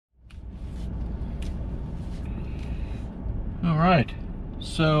All right,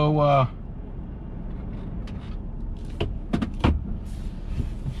 so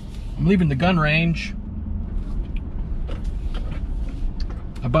I'm leaving the gun range.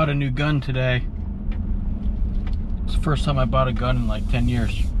 I bought a new gun today. It's the first time I bought a gun in like 10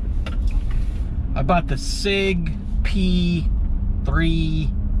 years. I bought the SIG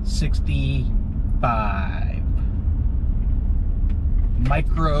P365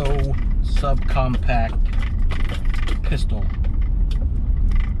 micro subcompact pistol,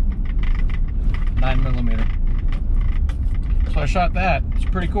 9mm. So I shot that. It's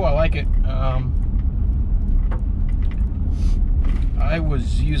pretty cool. I like it. I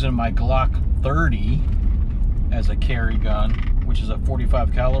was using my Glock 30 as a carry gun, which is a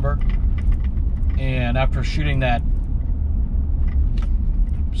 .45 caliber, and after shooting that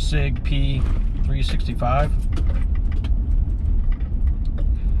SIG P365,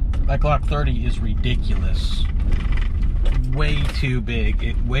 that Glock 30 is ridiculous. Way too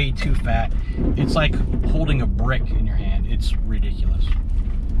big, way too fat. It's like holding a brick in your hand. It's ridiculous.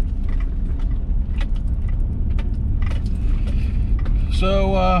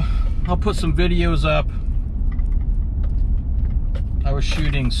 So I'll put some videos up. I was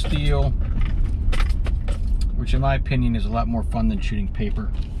shooting steel, which in my opinion is a lot more fun than shooting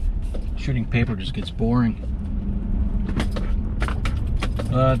paper. Shooting paper just gets boring.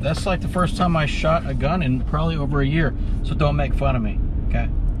 That's like the first time I shot a gun in probably over a year, so don't make fun of me, okay?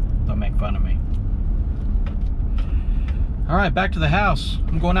 Don't make fun of me. All right, back to the house.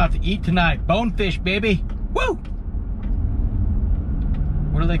 I'm going out to eat tonight. Bonefish, baby. Woo!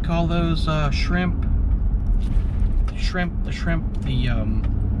 What do they call those? Shrimp? The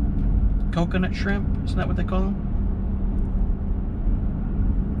coconut shrimp? Isn't that what they call them?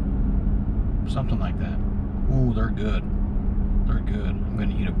 Something like that. Ooh, they're good. They're good. I'm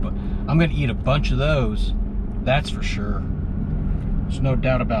gonna eat a bunch of those. That's for sure. There's no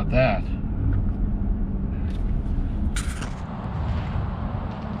doubt about that.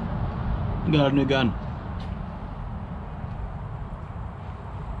 Got a new gun.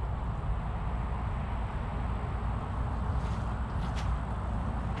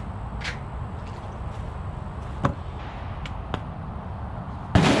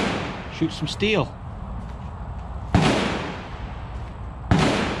 Shoot some steel.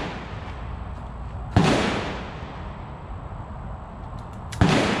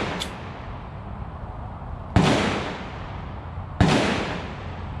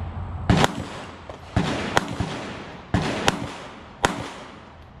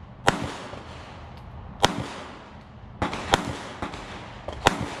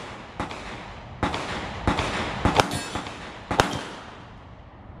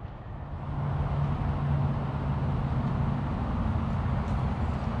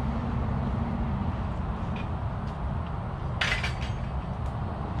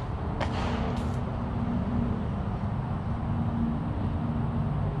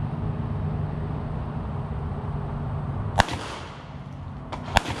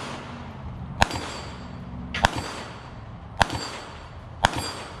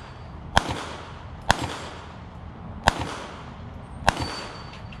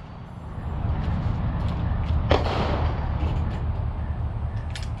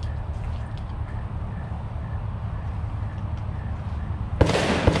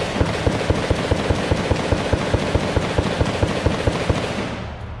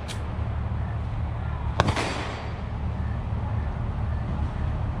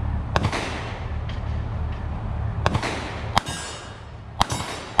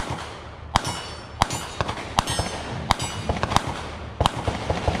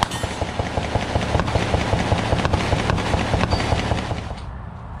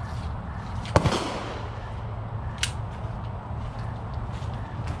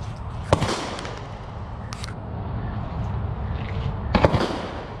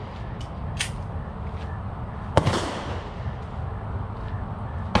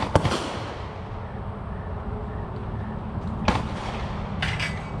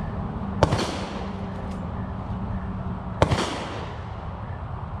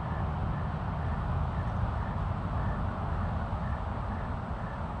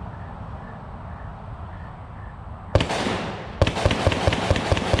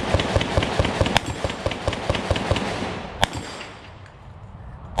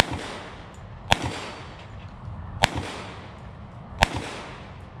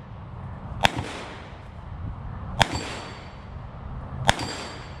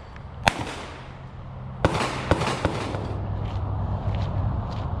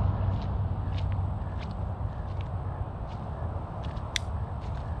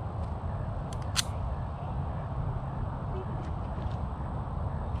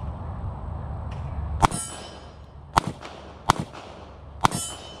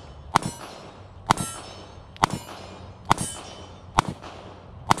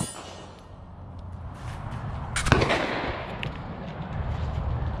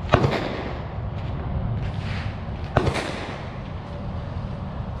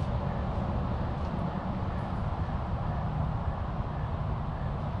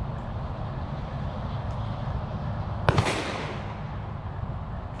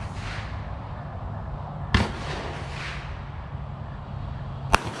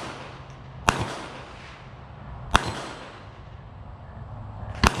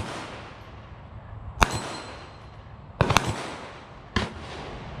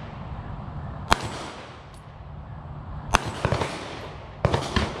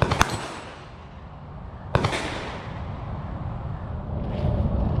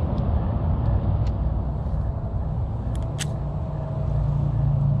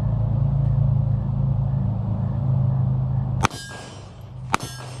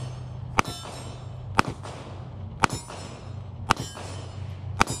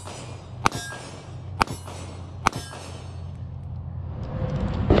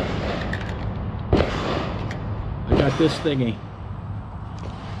 at this thingy.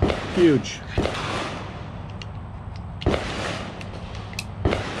 Huge.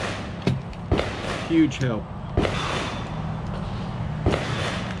 Huge help.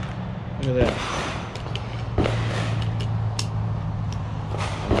 Look at that.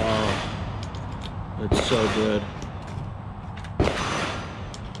 Oh, it's so good.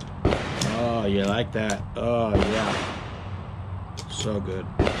 Oh, you like that? Oh, yeah. So good.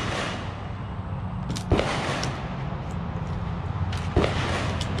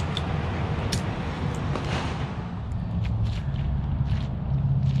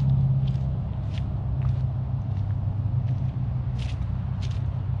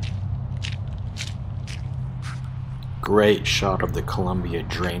 Great shot of the Columbia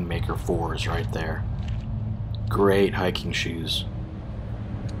Drainmaker 4s right there. Great hiking shoes.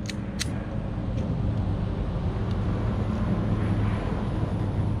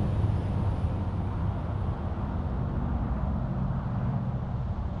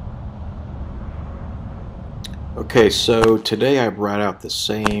 Okay, so today I brought out the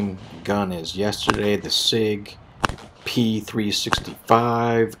same gun as yesterday, the SIG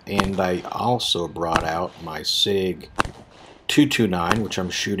P365, and I also brought out my SIG 229, which I'm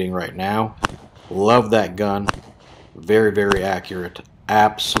shooting right now. Love that gun. Very, very accurate.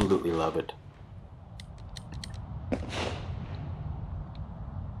 Absolutely love it.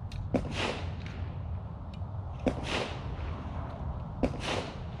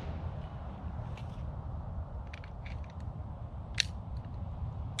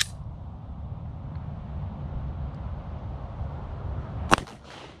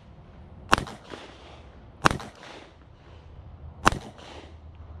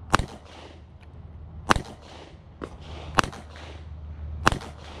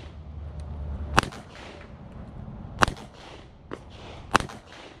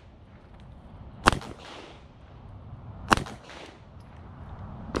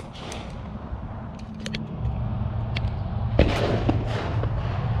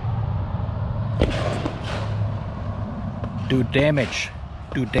 Do damage.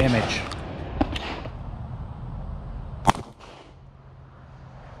 Do damage.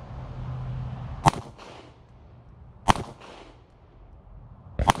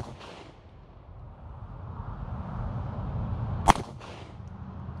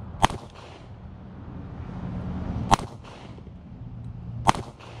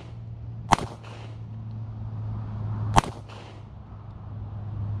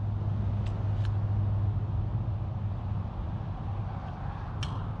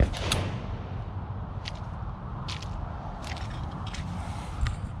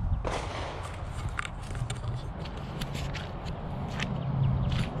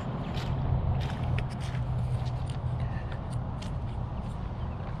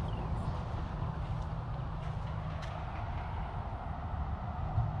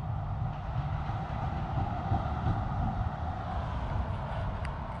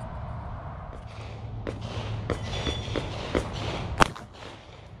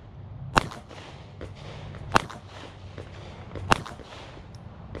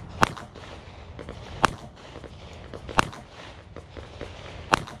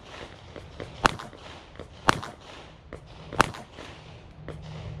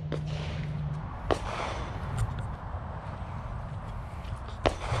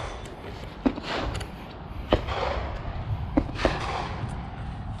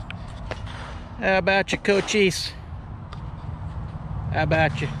 How about you, coachies? How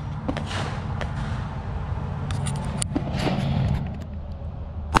about you?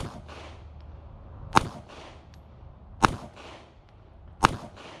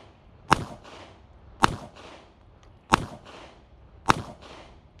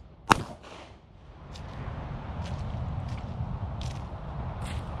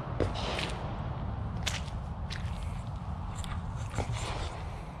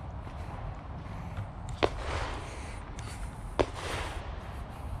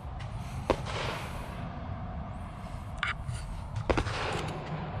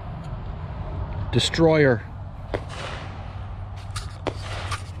 Destroyer.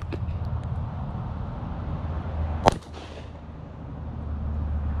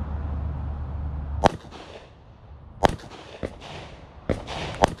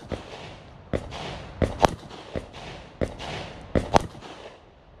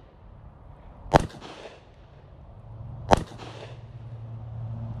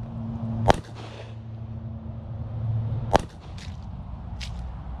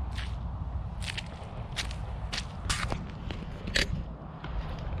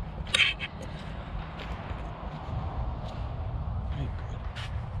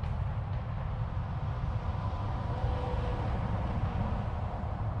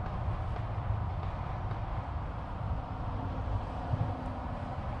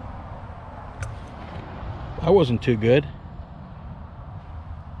 That wasn't too good.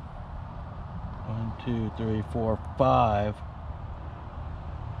 1, 2, 3, 4, 5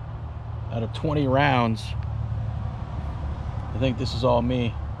 out of 20 rounds. I think this is all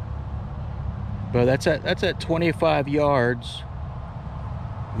me. But that's at 25 yards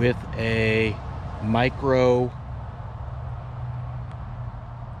with a micro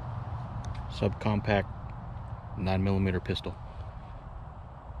subcompact 9mm pistol.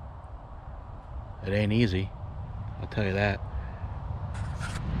 It ain't easy, I'll tell you that.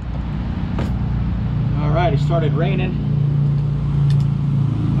 All right, it started raining.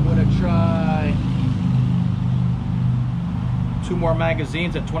 I'm gonna try 2 more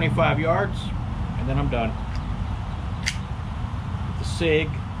magazines at 25 yards, and then I'm done. With the SIG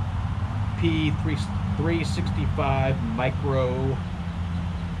P365 micro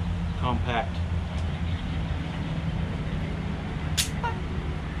compact.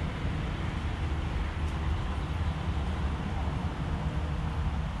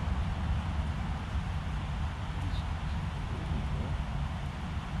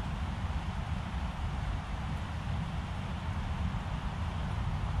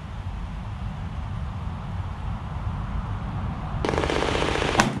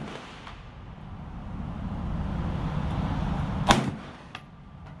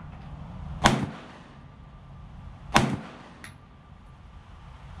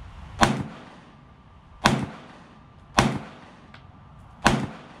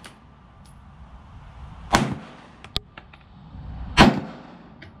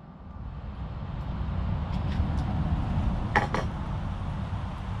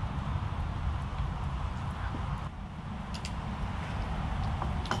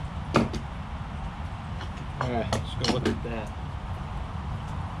 Alright, let's go look at that.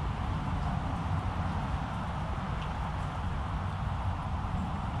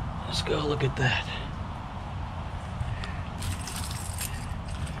 Let's go look at that.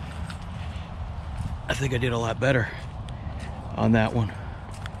 I think I did a lot better on that one.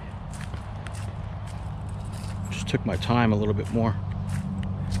 Just took my time a little bit more.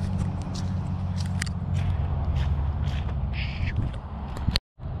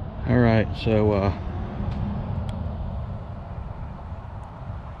 Alright, so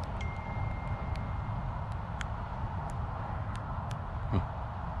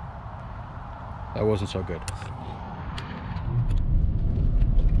that wasn't so good.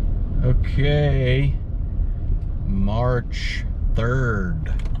 Okay, March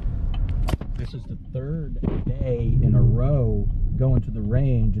 3rd. This is the 3rd day in a row going to the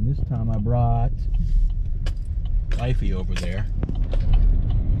range, and this time I brought Wifey over there.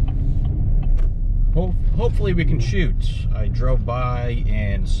 Hopefully we can shoot. I drove by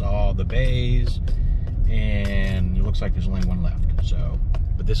and saw the bays, and it looks like there's only one left. So,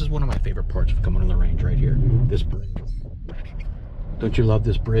 but this is one of my favorite parts of coming on the range right here. This bridge. Don't you love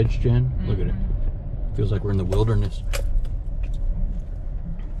this bridge, Jen? Mm-hmm. Look at it. Feels like we're in the wilderness.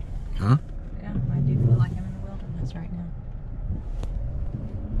 Huh? Yeah, I do feel like I'm in the wilderness right now.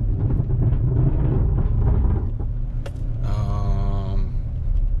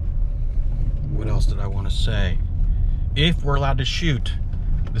 What else did I want to say? If we're allowed to shoot,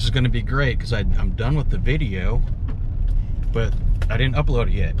 this is going to be great because I'm done with the video, but I didn't upload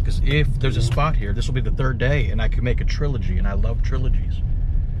it yet, because if there's a spot here, this will be the 3rd day and I can make a trilogy, and I love trilogies.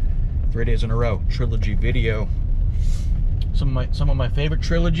 3 days in a row, trilogy video. Some of my favorite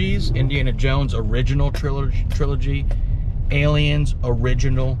trilogies: Indiana Jones original trilogy, Aliens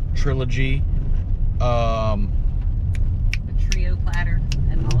original trilogy, The Trio Platter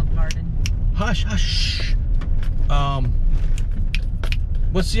at Olive Garden. Hush, hush.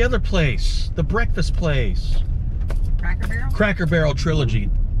 What's the other place? The breakfast place. Cracker Barrel? Cracker Barrel trilogy.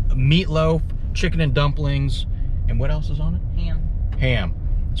 Meatloaf, chicken and dumplings, and what else is on it? Ham. Ham.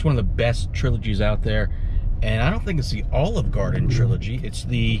 It's one of the best trilogies out there. And I don't think it's the Olive Garden trilogy. It's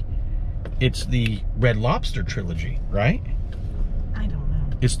the Red Lobster trilogy, right? I don't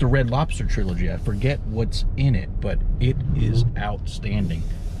know. It's the Red Lobster trilogy. I forget what's in it, but it is outstanding.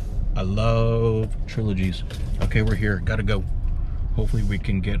 I love trilogies. Okay, we're here. Gotta go. Hopefully we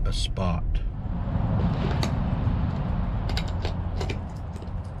can get a spot.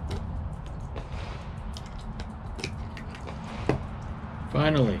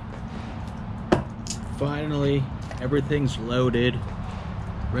 Finally, everything's loaded,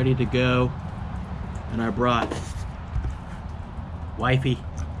 ready to go, and I brought Wifey.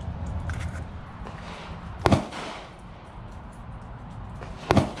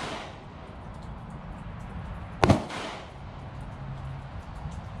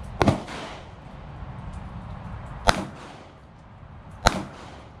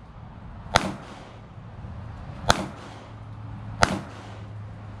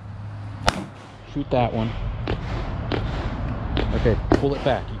 Shoot that one. Okay, pull it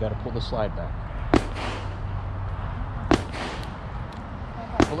back. You got to pull the slide back.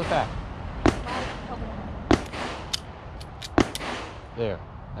 Pull it back. There.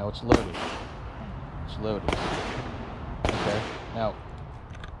 Now it's loaded. It's loaded. Okay. Now,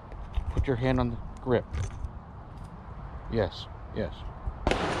 put your hand on the grip. Yes. Yes.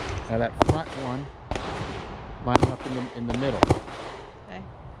 Now that front one, line up in the middle. Okay.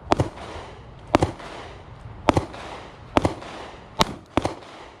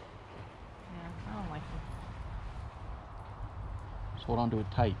 Yeah, I don't like it. Just hold on to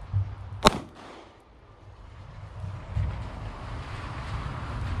it tight.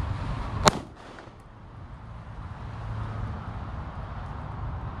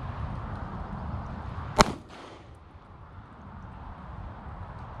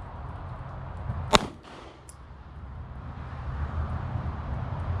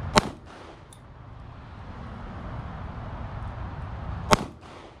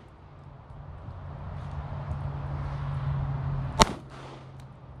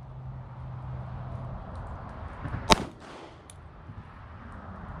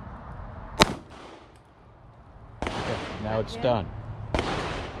 Now it's done.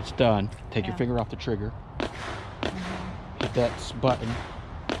 It's done. Take your finger off the trigger. Hit that button.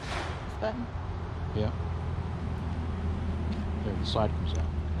 This button? Yeah. There, the slide comes out.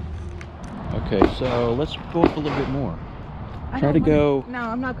 Okay, so let's go up a little bit more. Try to go. No,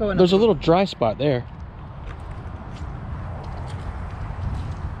 I'm not going. There's a little dry spot there.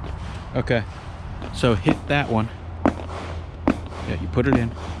 Okay. So hit that one. Yeah, you put it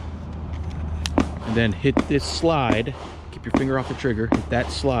in. And then hit this slide. Keep your finger off the trigger. Hit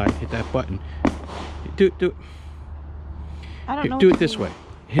that slide. Hit that button. Do it. I don't Here, know. do it this way.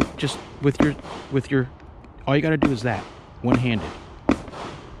 Hit just with your. All you got to do is that one-handed.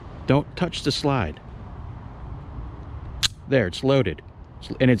 Don't touch the slide. There, it's loaded,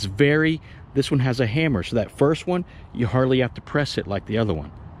 and it's very. This one has a hammer, so that first one you hardly have to press it like the other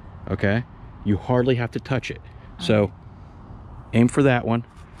one. Okay, you hardly have to touch it. So aim for that one.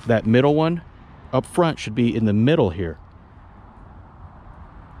 That middle one up front should be in the middle here.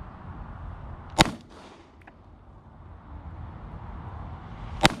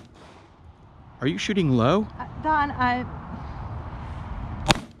 Are you shooting low? Don,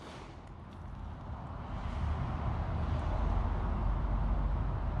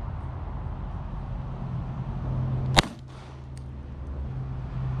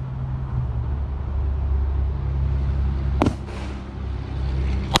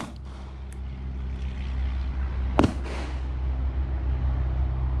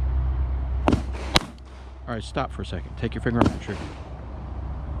 All right, stop for a second. Take your finger off the trigger.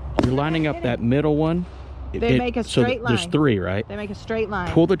 You're lining up that middle one. They make a straight line. There's three, right? They make a straight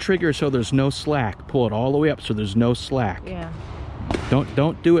line. Pull the trigger so there's no slack. Pull it all the way up so there's no slack. Yeah.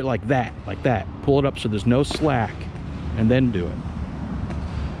 Don't do it like that. Pull it up so there's no slack, and then do it.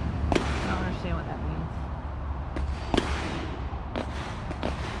 I don't understand what that means.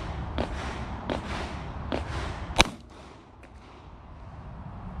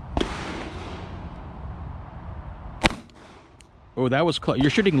 Oh, that was close.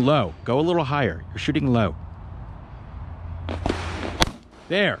 You're shooting low. Go a little higher. You're shooting low.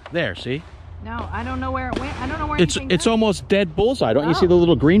 There, see? No, I don't know where it went. I don't know where It's anything goes. almost dead bullseye. Don't you see the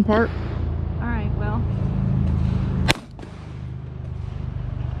little green part? All right, well.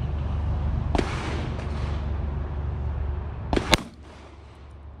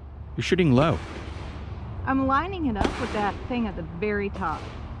 You're shooting low. I'm lining it up with that thing at the very top.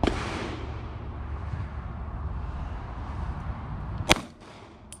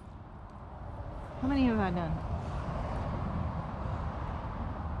 How many have I done?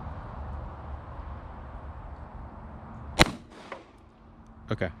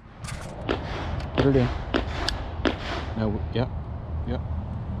 Okay. Put it in. No, yep.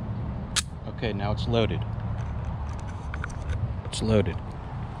 Okay, now it's loaded. It's loaded.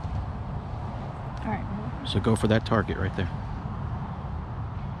 All right. So go for that target right there.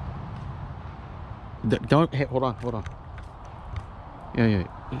 Don't, hey, hold on. Yeah.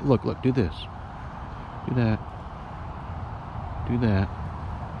 Look, do this. Do that.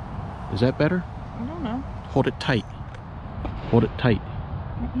 Is that better? I don't know. Hold it tight. Hold it tight.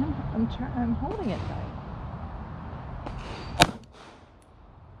 I'm holding it tight.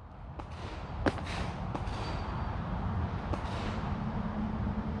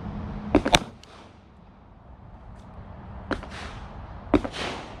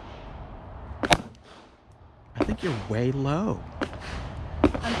 I think you're way low.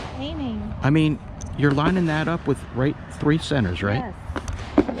 I'm aiming. I mean, you're lining that up with right 3 centers, right?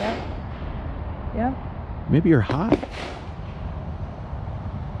 Yes. Yep. Yep. Maybe you're hot.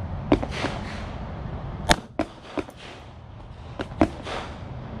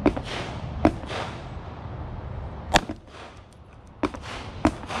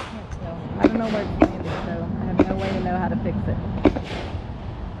 I don't know where it's landed, so I have no way to know how to fix it.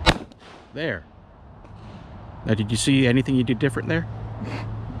 There. Now, did you see anything you did different there?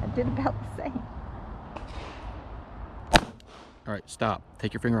 I did about the same. All right, stop.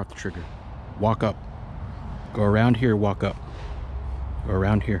 Take your finger off the trigger. Walk up. Go around here, walk up. Go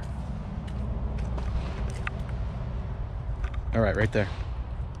around here. All right, right there.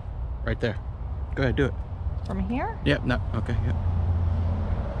 Right there. Go ahead, do it. From here? Yep, no, okay, yep.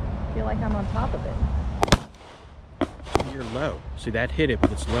 I feel like I'm on top of it. You're low. See, that hit it,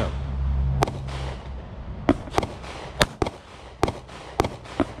 but it's low.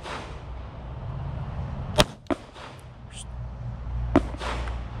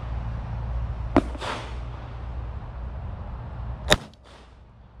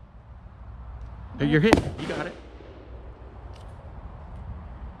 You're hitting. You got it.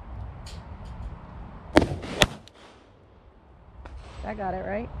 I got it,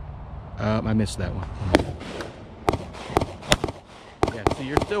 right? I missed that one. Yeah, so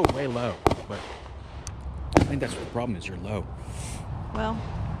you're still way low, but I think that's what the problem is. You're low. Well,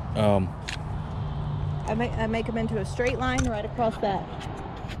 I make them into a straight line right across that.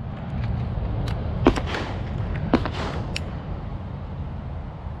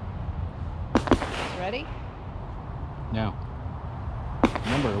 Ready? Now,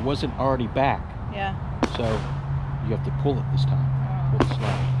 remember, it wasn't already back, Yeah. so you have to pull it this time. Pull the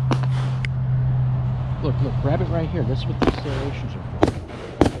slide. Look, grab it right here. That's what the accelerations are for.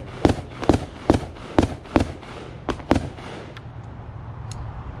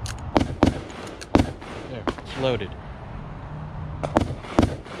 There, it's loaded.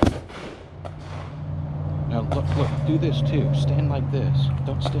 Now look, do this too. Stand like this.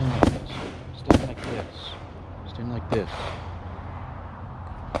 Don't stand like this. Stand like this. Stand like this.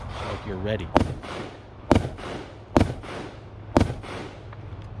 Like you're ready.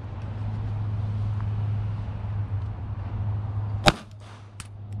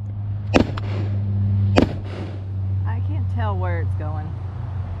 I can't tell where it's going.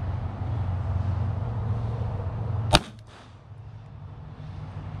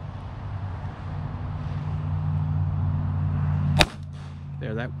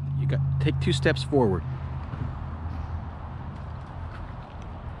 There, that you got. Take 2 steps forward.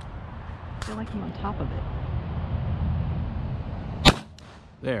 I feel like I'm on top of it.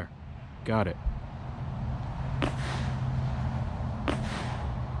 There, got it.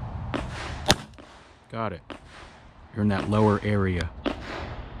 Got it. You're in that lower area.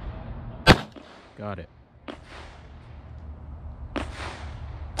 Got it.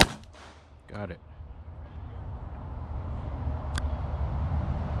 Got it.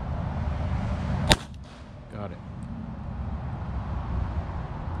 Got it.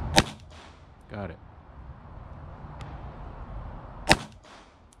 Got it.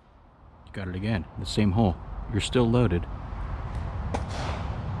 You got it again. The same hole. You're still loaded.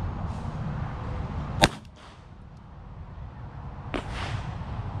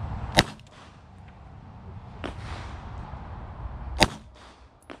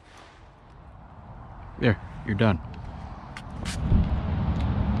 There, you're done.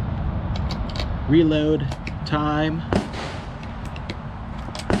 Reload time.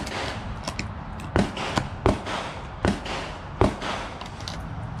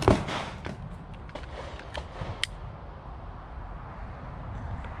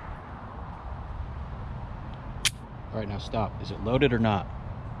 All right, now stop. Is it loaded or not?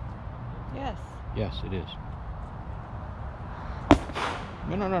 Yes. Yes, it is.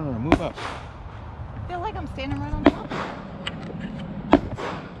 No, move up. I feel like I'm standing right on top of it.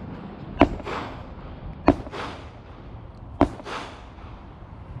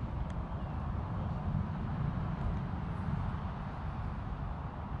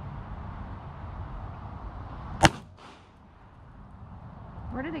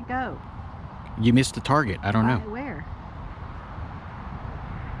 Where did it go? You missed the target. I don't know. Where?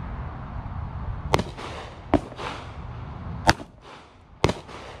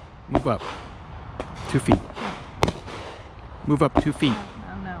 Move up. 2 feet. Move up 2 feet. No,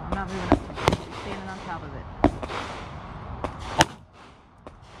 I'm not moving up 2 feet. She's standing on top of it.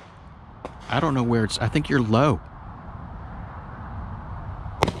 I don't know where it's. I think you're low.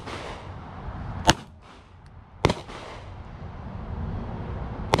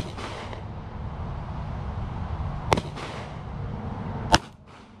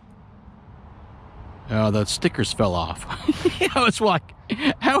 Oh, the stickers fell off. I was like,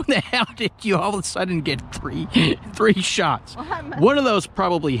 How in the hell did you all of a sudden get three shots? Well, One of those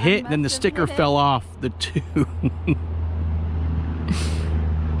probably hit, and then the must have sticker hit it. fell off the two.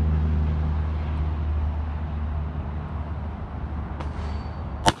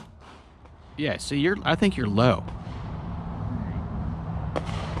 Yeah, see, I think you're low.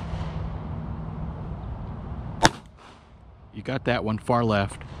 You got that one far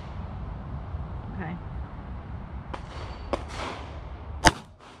left. Okay.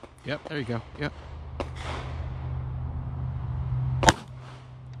 Yep, there you go. Yep.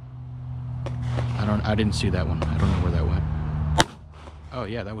 I didn't see that one. I don't know where that went. Oh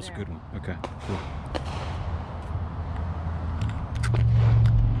yeah, that was a good one. Okay, cool.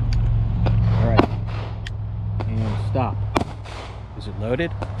 All right. And stop. Is it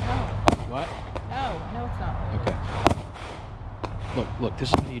loaded? No. What? No, I know it's not loaded. Okay. Look, this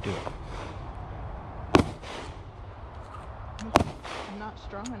is how you do it. I'm not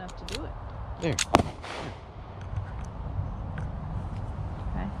strong enough to do it. There.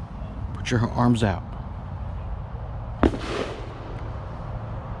 Okay. Put your arms out.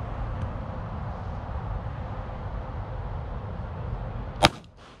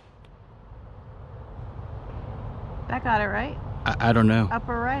 That got it right? I don't know.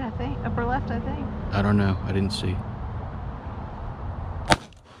 Upper right, I think. Upper left, I think. I don't know. I didn't see.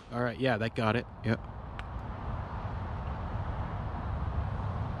 All right, yeah, that got it. Yep.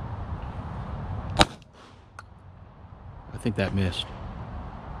 I think that missed.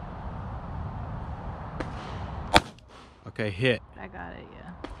 Okay, hit. I got it,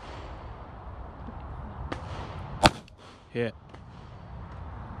 yeah. Hit.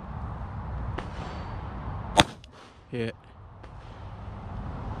 Hit.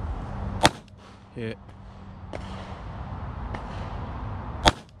 Hit.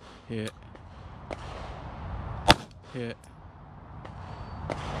 Hit. Hit.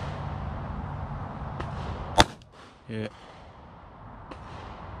 Hit.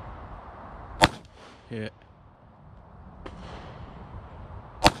 Hit.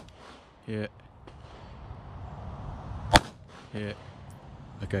 Hit. Hit.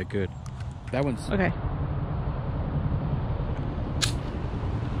 Okay, good. That one's Okay.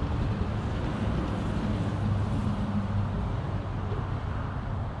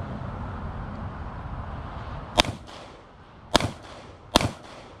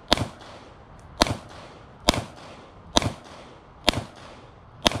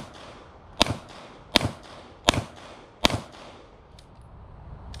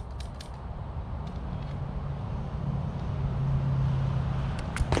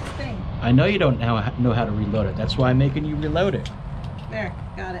 I know you don't know how to reload it. That's why I'm making you reload it. There,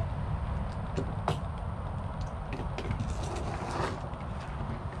 got it.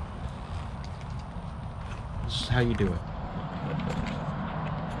 This is how you do it.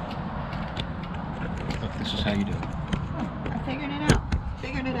 Look, this is how you do it. Oh, I figured it out.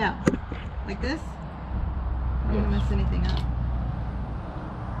 Figured it out. Like this? I don't want to mess anything up.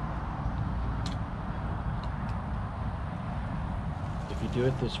 If you do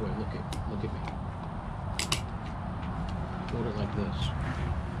it this way, look at me. Hold it like this.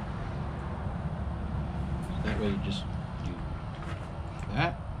 That way you just do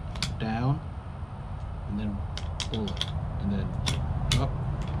that, down, and then pull it, and then up,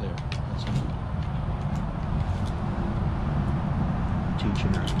 there. That's how I'm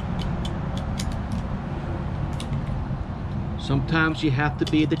teaching her. Sometimes you have to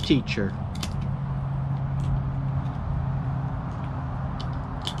be the teacher.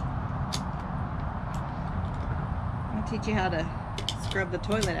 Teach you how to scrub the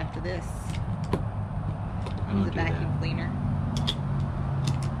toilet after this. I don't Use a do vacuum that. cleaner.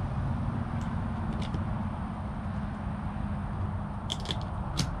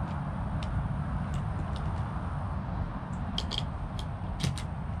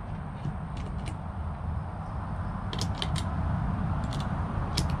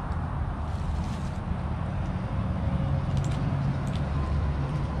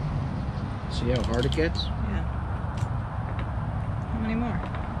 See how hard it gets? Yeah. How many more?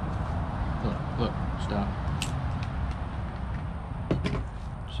 Look, stop.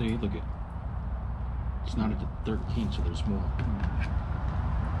 See, look at. It's not at the 13, so there's more.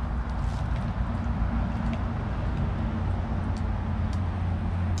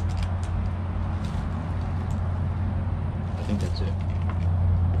 I think that's it.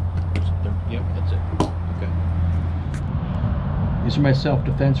 Yep, that's it. Okay. These are my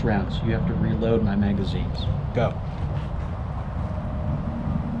self-defense rounds. You have to reload my magazines. Go.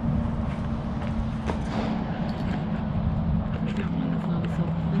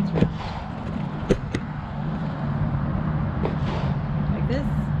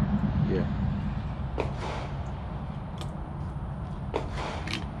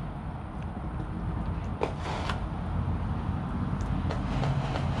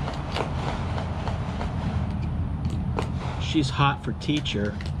 she's hot for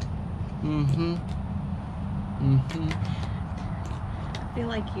teacher. Mm-hmm. I feel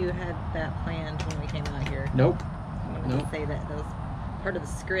like you had that planned when we came out here. Nope. I wanted to say that was part of the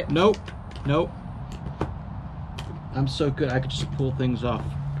script. Nope. I'm so good. I could just pull things off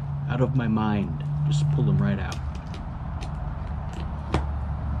out of my mind. Just pull them right out.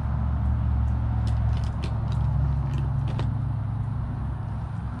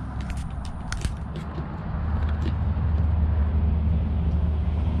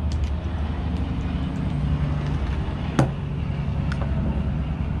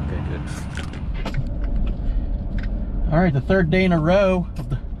 All right, the third day in a row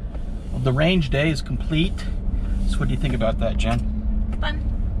of the range day is complete. So what do you think about that, Jen? Fun.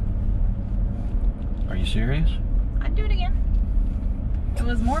 Are you serious? I'd do it again. It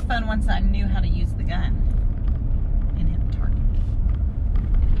was more fun once I knew how to use the gun and hit the target.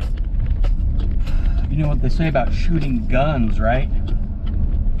 You know what they say about shooting guns, right?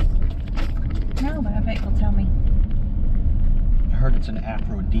 No, but I bet you'll tell me. I heard it's an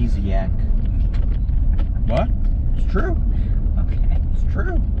aphrodisiac. What? It's true. Okay. It's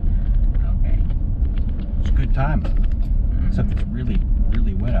true. Okay. It's a good time. Except it's really,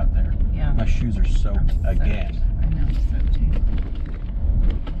 really wet out there. Yeah. My shoes are soaked again. I know, so too.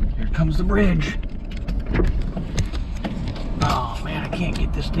 Here comes the bridge. Oh man, I can't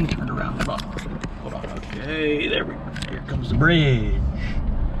get this thing turned around. Hold on. Okay, there we go. Here comes the bridge.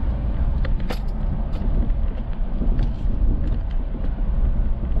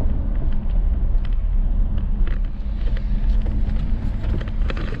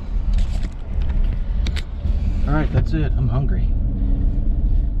 All right, that's it. I'm hungry.